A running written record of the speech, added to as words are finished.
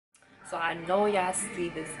So I know y'all see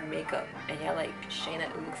this makeup and y'all like, Shayna,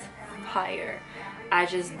 it looks fire. I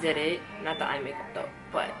just did it, not the eye makeup though,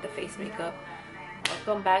 but the face makeup.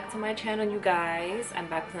 Welcome back to my channel, you guys. I'm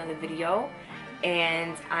back with another video,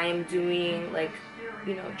 and I am doing like,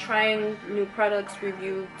 you know, trying new products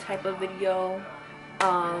review type of video.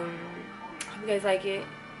 Hope you guys like it,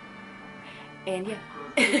 and yeah.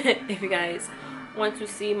 If you guys want to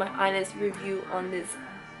see my honest review on this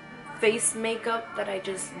face makeup that I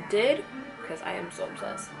just did, because I am so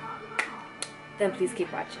obsessed, then please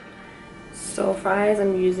keep watching. So for eyes,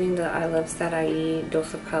 I'm using the I Love Sarai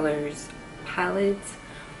Dose of Colors palette.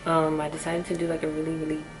 I decided to do like a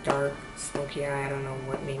really dark smoky eye. I don't know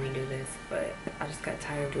what made me do this, but I just got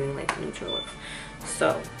tired of doing like neutral looks.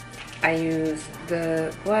 So I use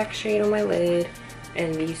the black shade on my lid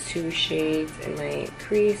and these two shades in my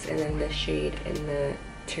crease, and then this shade in the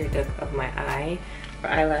tear duct of my eye. For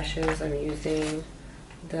eyelashes, I'm using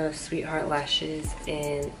the Sweetheart Lashes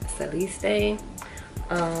in Celeste.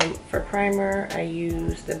 For primer, I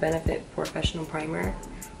use the Benefit Professional Primer,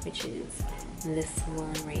 which is this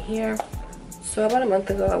one right here. So about a month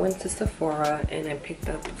ago, I went to Sephora and I picked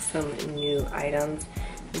up some new items.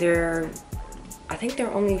 I think there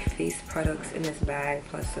are only face products in this bag,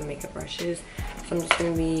 plus some makeup brushes. So I'm just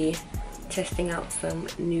going to be testing out some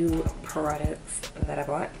new products that I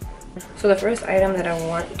bought. So the first item that I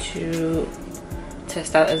want to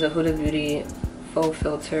test out is a Huda Beauty Faux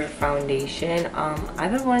Filter Foundation.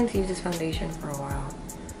 I've been wanting to use this foundation for a while.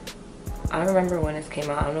 I don't remember when this came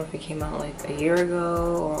out. I don't know if it came out like a year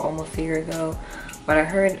ago or almost a year ago. But I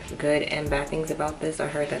heard good and bad things about this. I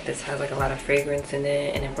heard that this has like a lot of fragrance in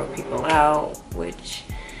it and it broke people out, which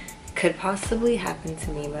could possibly happen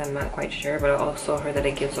to me, but I'm not quite sure. But I also heard that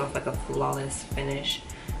it gives off like a flawless finish.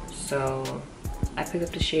 So I picked up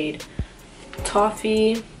the shade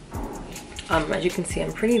Toffee. As you can see,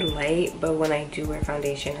 I'm pretty light, but when I do wear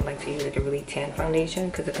foundation, I like to use like a really tan foundation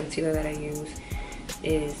because the concealer that I use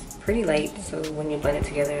is pretty light, so when you blend it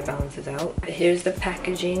together, it balances out. Here's the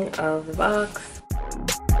packaging of the box.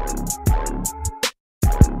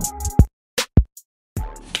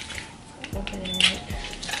 Open it.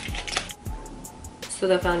 So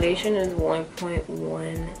the foundation is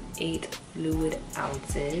 1.18 fluid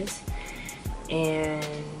ounces, and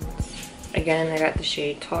again, I got the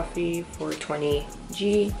shade Toffee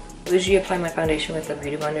 420G. I usually apply my foundation with a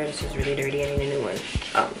beauty blender. This is really dirty. I need a new one.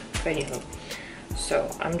 Anywho. So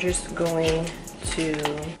I'm just going to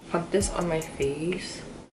pump this on my face.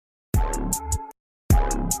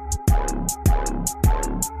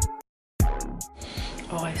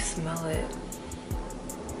 Oh, I smell it.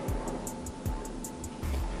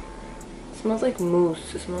 It smells like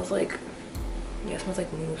mousse. It smells like, yeah, it smells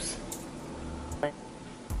like mousse.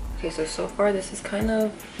 Okay, so far this is kind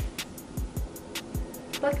of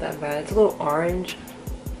not that bad. It's a little orange,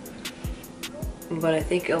 but I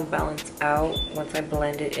think it'll balance out once I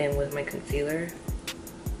blend it in with my concealer.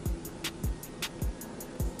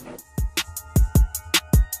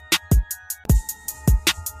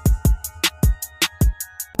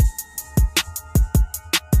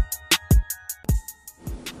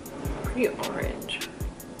 Pretty orange.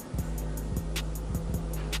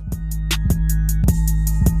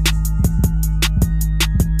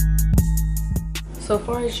 So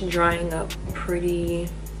far it's drying up pretty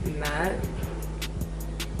matte.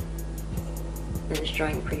 And it's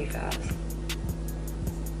drying pretty fast.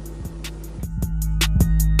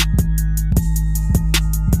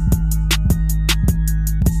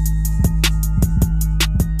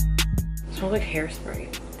 It smells like hairspray.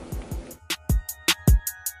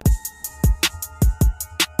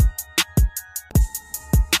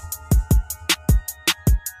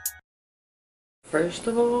 First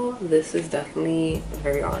of all, this is definitely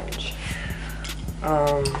very orange.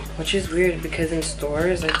 Which is weird because in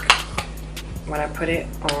stores, like, when I put it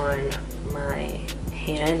on my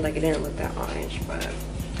hand, like, it didn't look that orange, but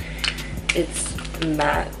it's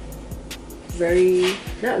matte.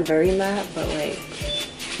 Not very matte, but like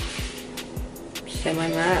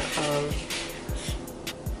semi-matte.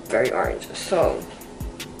 Very orange. So,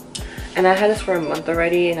 and I had this for a month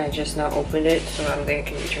already and I just now opened it, so I don't think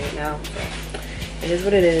I can return it now. So it is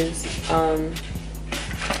what it is.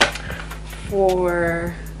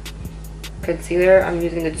 For concealer, I'm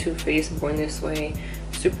using the Too Faced Born This Way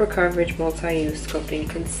Super Coverage Multi-Use Sculpting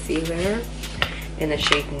Concealer in the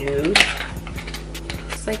shade Nude.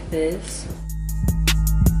 Looks like this.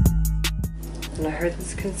 And I heard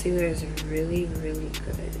this concealer is really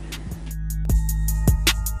good.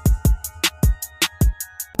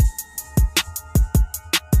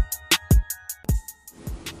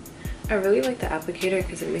 I really like the applicator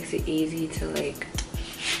because it makes it easy to like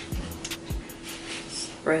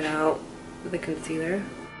spread out the concealer.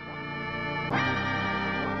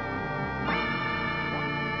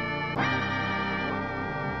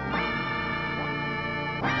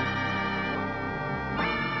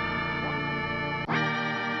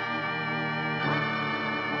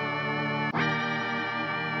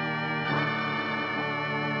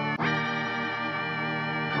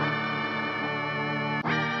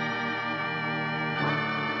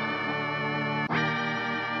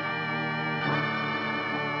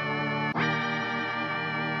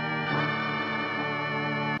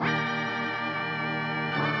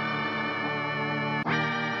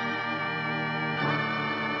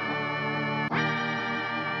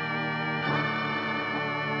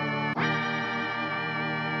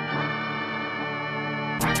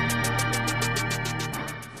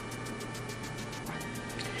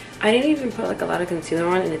 I didn't even put like a lot of concealer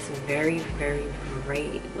on, and it's very, very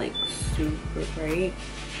bright, like super bright.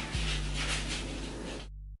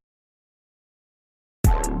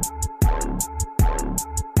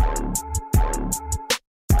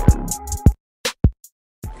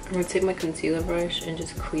 I'm gonna take my concealer brush and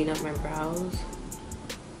just clean up my brows.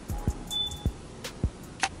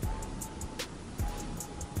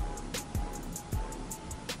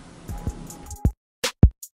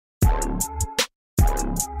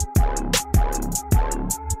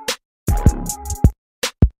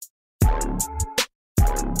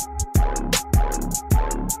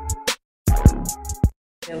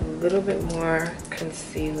 A little bit more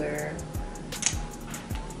concealer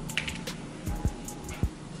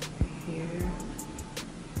here.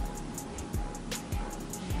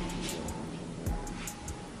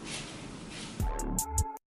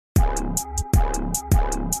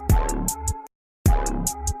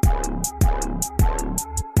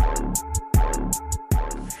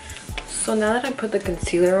 So now that I put the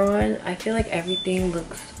concealer on, I feel like everything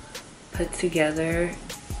looks put together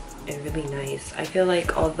and really nice. I feel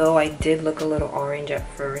like although I did look a little orange at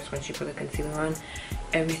first when she put the concealer on,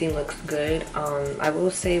 everything looks good. I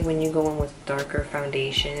will say when you go in with darker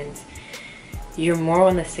foundations, you're more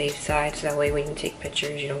on the safe side, so that way when you take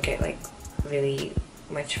pictures you don't get like really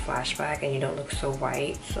much flashback and you don't look so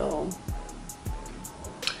white. So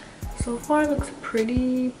far it looks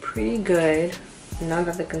pretty good. Now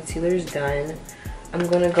that the concealer is done, I'm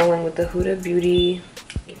gonna go in with the Huda Beauty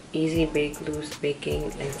Easy Bake Loose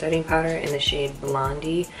Baking and Setting Powder in the shade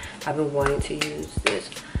Blondie. I've been wanting to use this,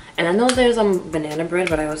 and I know there's banana bread,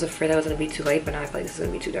 but I was afraid that was gonna be too light, but now I feel like this is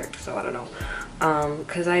gonna be too dark, so I don't know.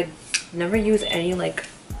 Because I never use any like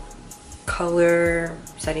color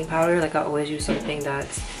setting powder. Like I always use something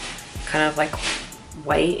that's kind of like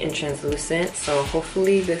white and translucent, so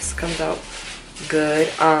hopefully this comes out good.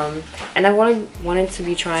 And I wanted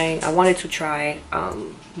to try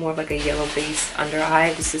more of like a yellow base under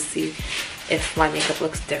eye, just to see if my makeup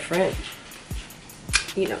looks different.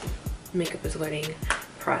 You know, makeup is a learning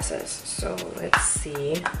process, so let's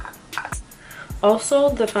see. Also,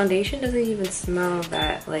 the foundation doesn't even smell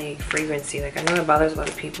that like fragrancy. Like I know it bothers a lot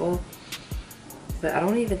of people, but I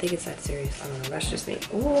don't even think it's that serious. I don't know, that's just me.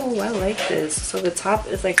 Oh, I like this. So the top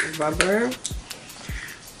is like rubber.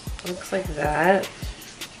 Looks like that.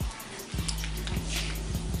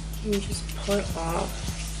 You just pull it off.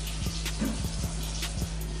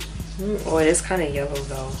 Oh, it is kind of yellow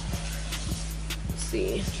though. Let's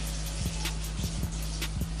see.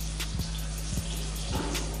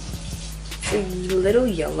 It's a little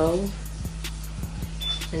yellow,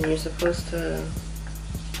 and you're supposed to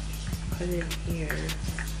put it here.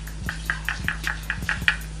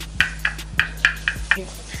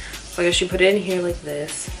 So I guess you put it in here like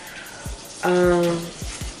this.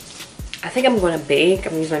 I think I'm going to bake.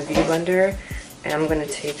 I'm going to use my beauty blender, and I'm going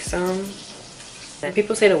to take some. And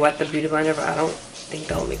people say to wet the beauty blender, but I don't think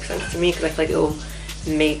that'll make sense to me, because I feel like it'll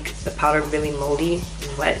make the powder really moldy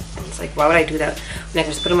and wet. And it's like, why would I do that when I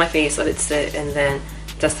can just put it on my face, let it sit, and then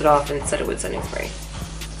dust it off and set it with setting spray?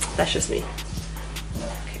 That's just me.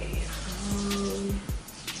 Okay.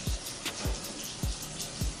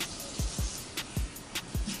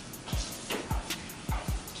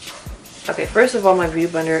 Okay, first of all, my beauty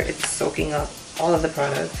blender, it's soaking up all of the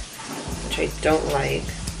product, which I don't like.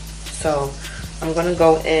 So I'm gonna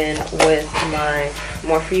go in with my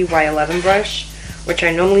Morphe Y11 brush, which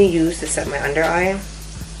I normally use to set my under eye. I'm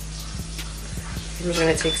just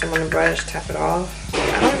gonna take some on the brush, tap it off.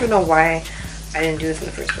 I don't even know why I didn't do this in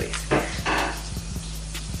the first place.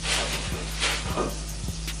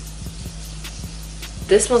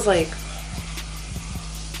 This smells like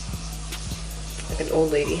an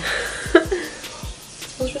old lady.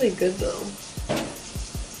 It smells really good though.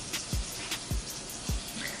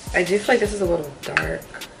 I do feel like this is a little dark.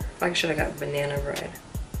 I should have got banana bread.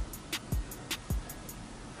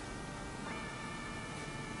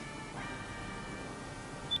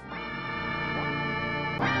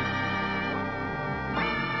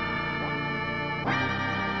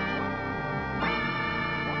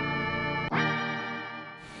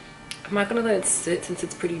 I'm not gonna let it sit since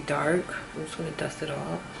it's pretty dark. I'm just gonna dust it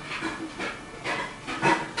off.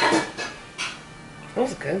 It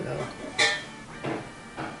smells good though.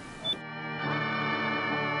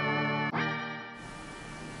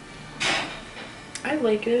 I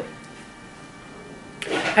like it.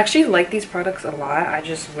 I actually like these products a lot. I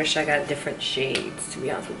just wish I got different shades, to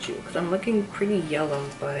be honest with you, because I'm looking pretty yellow,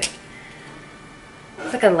 but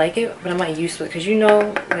it's like I like it, but I'm not used to it. Because you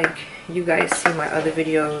know, like, you guys see my other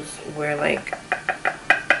videos where, like,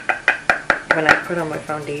 when I put on my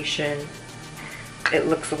foundation, it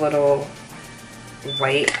looks a little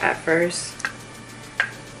white at first,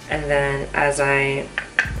 and then as I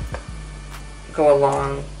go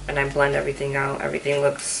along and I blend everything out, everything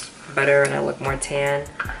looks better and I look more tan.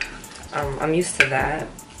 I'm used to that,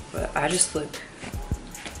 but I just look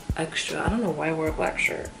extra. I don't know why I wore a black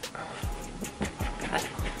shirt.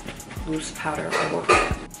 Loose powder all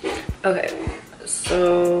over. Okay,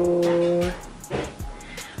 so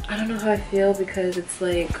I don't know how I feel because it's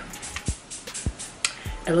like,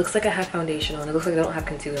 it looks like I have foundation on. It looks like I don't have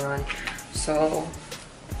concealer on. So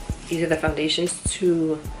either the foundation's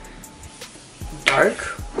too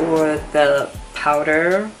dark or the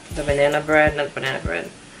powder, the the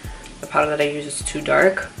powder that I use is too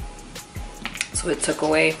dark. So it took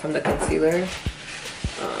away from the concealer.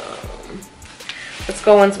 Let's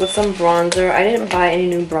go in with some bronzer. I didn't buy any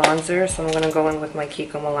new bronzer, so I'm gonna go in with my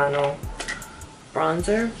Kiko Milano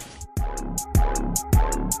bronzer.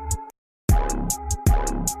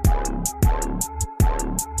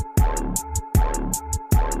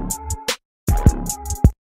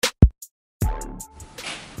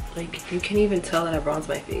 Like, you can't even tell that I bronzed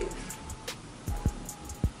my face.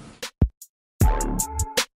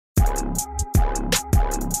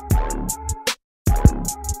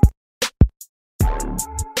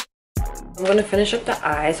 I'm gonna finish up the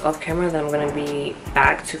eyes off camera, then I'm gonna be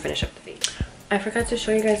back to finish up the face. I forgot to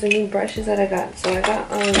show you guys the new brushes that I got. So I got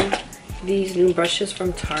these new brushes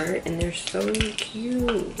from Tarte, and they're so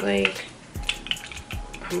cute. Like,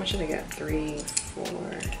 how much did I get? 3, 4,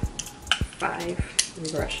 5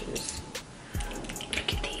 brushes.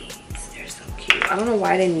 Look at these, they're so cute. I don't know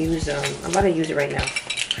why I didn't use them. I'm about to use it right now.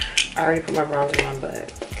 I already put my bronzer on,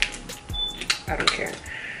 but I don't care.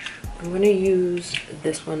 I'm gonna use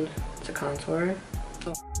this one to contour.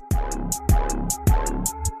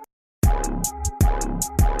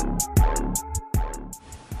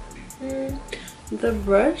 The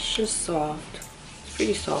brush is soft. It's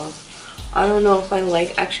pretty soft. I don't know if I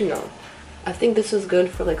like, actually no. I think this is good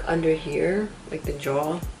for like under here, like the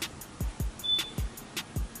jaw.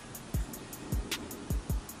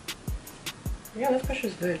 Yeah, this brush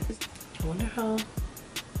is good. I wonder how,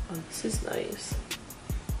 oh, this is nice.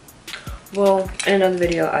 Well, in another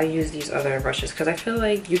video, I'll use these other brushes because I feel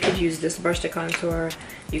like you could use this brush to contour.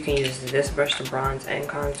 You can use this brush to bronze and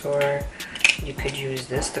contour. You could use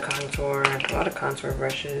this to contour. A lot of contour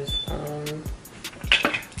brushes.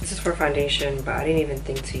 This is for foundation, but I didn't even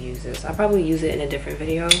think to use this. I'll probably use it in a different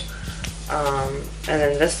video. And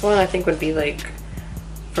then this one I think would be like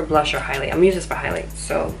for blush or highlight. I'm gonna use this for highlight,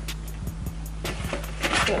 so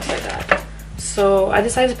like that. So I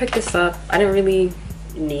decided to pick this up. I didn't really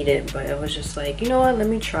need it, but it was just like, you know what, let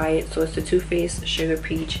me try it. So it's the Too Faced Sugar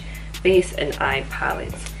Peach Face and Eye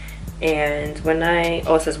Palette. And when it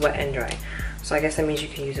says wet and dry, so I guess that means you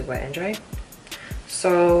can use it wet and dry.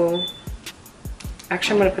 So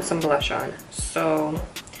actually I'm gonna put some blush on. So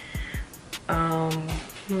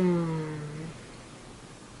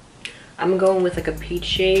I'm going with like a peach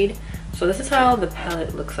shade. So this is how the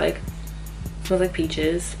palette looks like. It smells like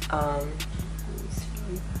peaches.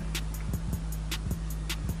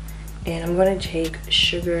 And I'm gonna take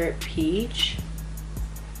Sugar Peach.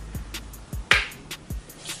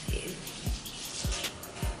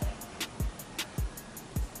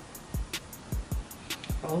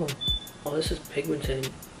 Oh, this is pigmented.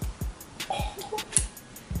 Oh.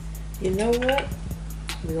 You know what?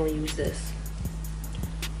 We're gonna use this.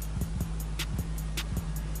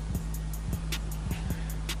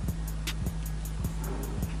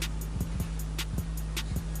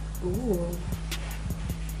 Ooh.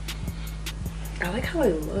 I like how I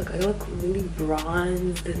look. I look really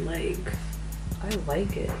bronzed and like, I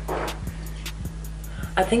like it.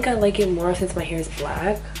 I think I like it more since my hair is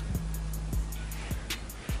black.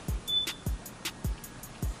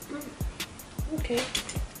 Okay.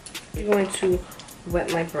 I'm going to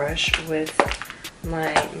wet my brush with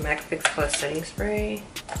my MAC Fix Plus setting spray.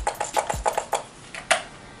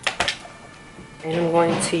 And I'm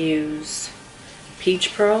going to use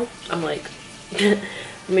Peach Pearl. I'm gonna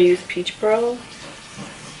use Peach Pearl.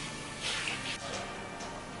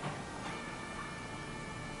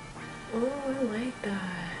 Oh, I like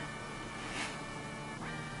that.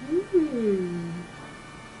 Mm.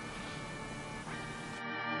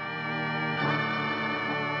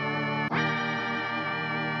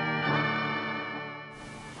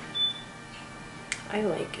 I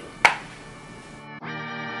like it.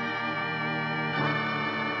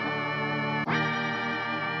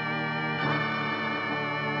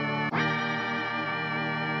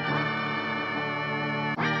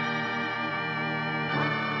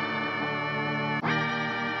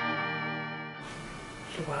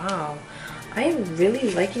 Wow, I am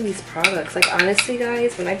really liking these products. Like, honestly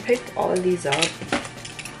guys, when I picked all of these up,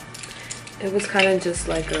 it was kind of just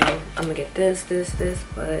like I'm gonna get this,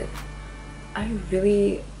 but I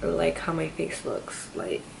really like how my face looks.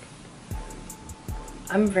 Like,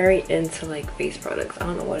 I'm very into like face products. I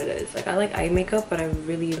don't know what it is. Like, I like eye makeup, but I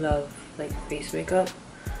really love like face makeup.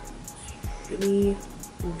 It's really,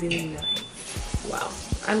 really nice. Wow,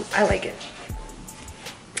 I like it.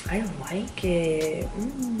 I like it.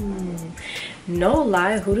 No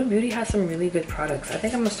lie, Huda Beauty has some really good products. I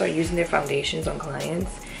think I'm gonna start using their foundations on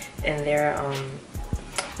clients and their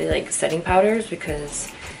like setting powders,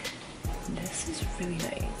 because this is really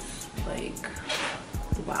nice. Like,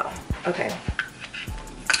 wow. Okay,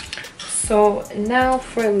 so now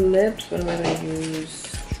for lips, what am I gonna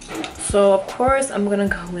use? So of course I'm gonna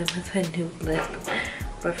go in with a nude lip,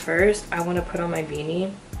 but first I want to put on my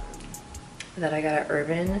beanie that I got at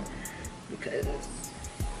Urban, because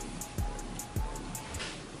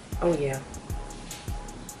oh yeah,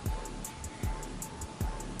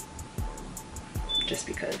 just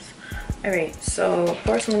because. All right, so of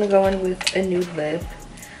course I'm gonna go in with a nude lip.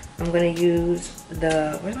 I'm gonna use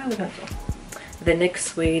the, where's my lip pencil, the NYX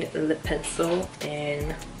Suede lip pencil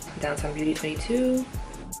in Downtown Beauty 22.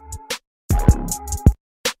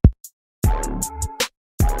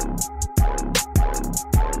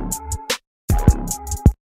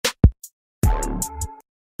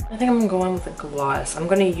 I think I'm going with a gloss. I'm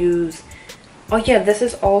gonna use, oh yeah, this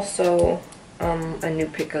is also a new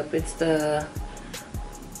pickup. It's the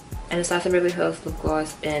Anastasia Beverly Hills lip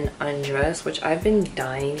gloss in Undress, which I've been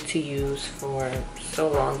dying to use for so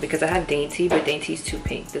long because I have Dainty, but Dainty's too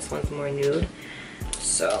pink. This one's more nude.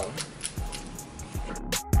 So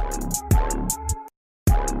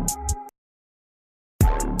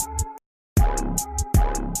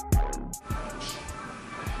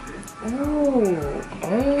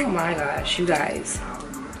oh my gosh, you guys.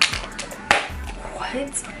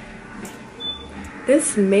 What?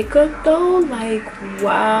 This makeup though, like,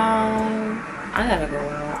 wow. I gotta go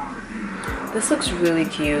out. This looks really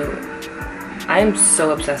cute. I'm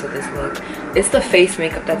so obsessed with this look. It's the face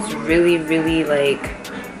makeup that's really, really like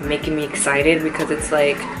making me excited, because it's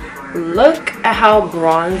like, look at how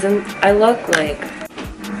bronze and I look. Like,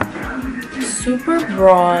 super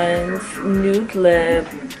bronze, nude lip,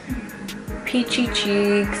 peachy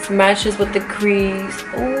cheeks, matches with the crease.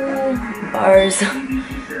 Oh, bars.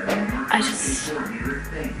 I just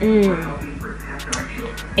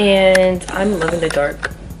and I'm loving the dark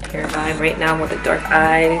hair vibe right now with the dark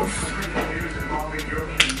eyes.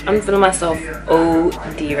 I'm feeling myself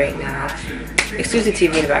OD right now. Excuse the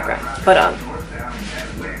TV in the background, but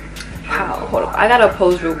wow, hold up, I gotta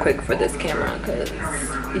pose real quick for this camera because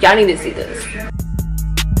y'all need to see this.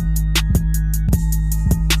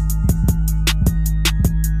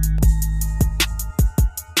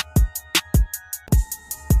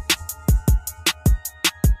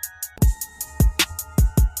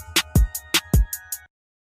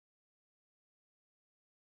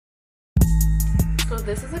 So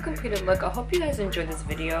this is a completed look. I hope you guys enjoyed this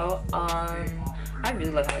video. I really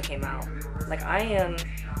love how it came out. Like, I am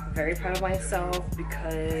very proud of myself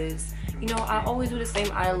because, you know, I always do the same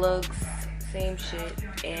eye looks, same shit,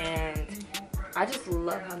 and I just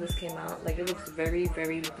love how this came out. Like, it looks very,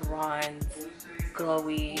 very bronze,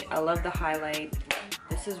 glowy. I love the highlight.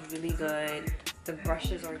 This is really good. The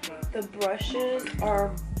brushes are good. The brushes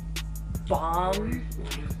are bomb.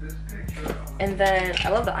 And then I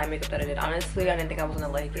love the eye makeup that I did. Honestly, I didn't think I was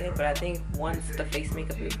gonna like it, but I think once the face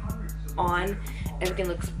makeup is on, everything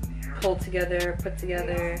looks pulled together, put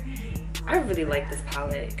together. I really like this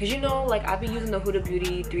palette because, you know, like, I've been using the Huda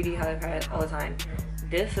Beauty 3D highlight palette all the time.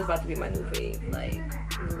 This is about to be my new fave. Like,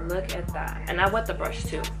 look at that. And I wet the brush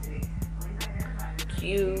too.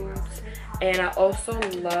 Cute. And I also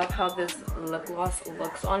love how this lip gloss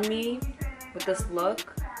looks on me with this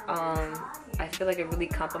look. I feel like it really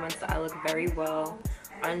complements the eye look very well.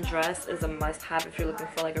 Undress is a must-have if you're looking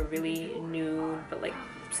for like a really nude but like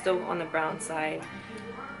still on the brown side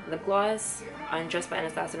lip gloss. Undress by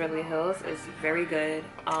Anastasia Beverly Hills is very good.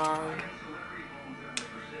 Wow,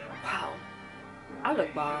 I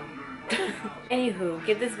look bomb. Anywho,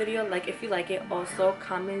 give this video a like if you like it. Also,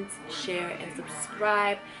 comment, share, and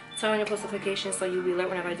subscribe. Turn on your post notifications so you'll be alert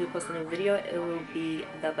whenever I do post a new video. It will be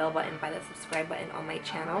the bell button by the subscribe button on my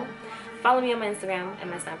channel. Follow me on my Instagram and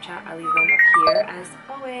my Snapchat. I'll leave them up here as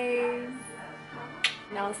always.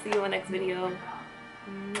 Now I'll see you in the next video.